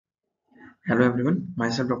Hello everyone,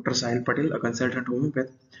 myself Dr. Sahil Patel, a consultant homeopath.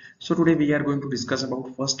 So today we are going to discuss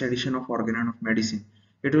about first edition of Organon of Medicine.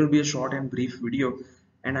 It will be a short and brief video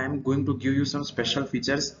and I am going to give you some special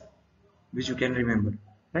features which you can remember,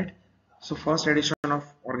 right? So first edition of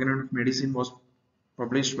Organon of Medicine was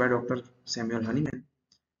published by Dr. Samuel Hahnemann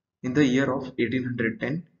in the year of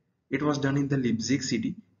 1810. It was done in the Leipzig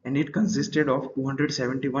city and it consisted of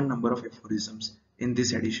 271 number of aphorisms in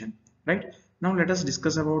this edition. Right now, let us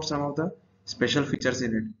discuss about some of the special features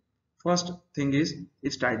in it. First thing is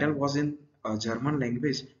its title was in German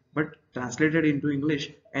language but translated into English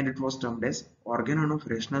and it was termed as Organon of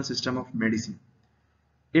Rational System of Medicine.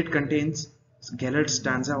 It contains Gallert's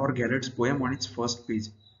stanza or Gallert's poem on its first page.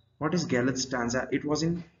 What is Gallert's stanza? It was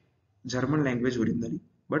in German language originally,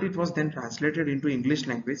 but it was then translated into English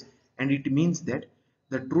language, and it means that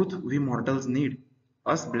the truth we mortals need,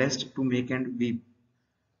 us blessed to make and weep,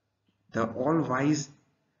 the all wise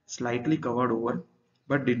slightly covered over,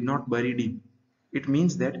 but did not bury deep. It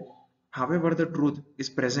means that however the truth is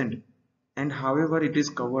present and however it is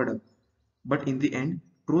covered up, but in the end,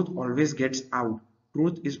 truth always gets out.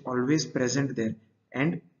 Truth is always present there,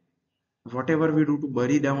 and whatever we do to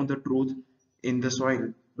bury down the truth in the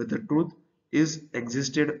soil, but the truth is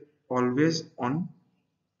existed always on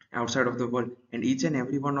outside of the world, and each and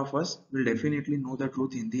every one of us will definitely know the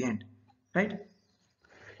truth in the end, right?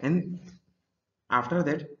 And after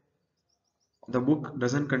that, the book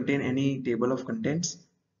doesn't contain any table of contents.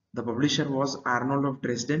 The publisher was Arnold of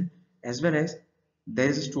Dresden, as well as there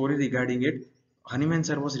is a story regarding it. Hahnemann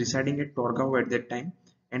sir was residing at Torgau at that time,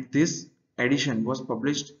 and this edition was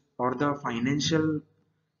published, or the financial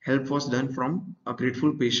help was done from a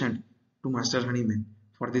grateful patient to Master Hahnemann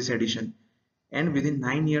for this edition. And within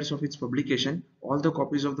 9 years of its publication, all the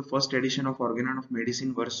copies of the first edition of Organon of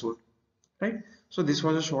Medicine were sold. Right? So this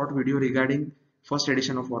was a short video regarding first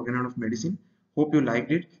edition of Organon of Medicine. Hope you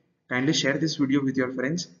liked it. Kindly share this video with your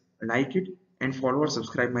friends, like it, and follow or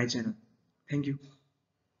subscribe my channel. Thank you.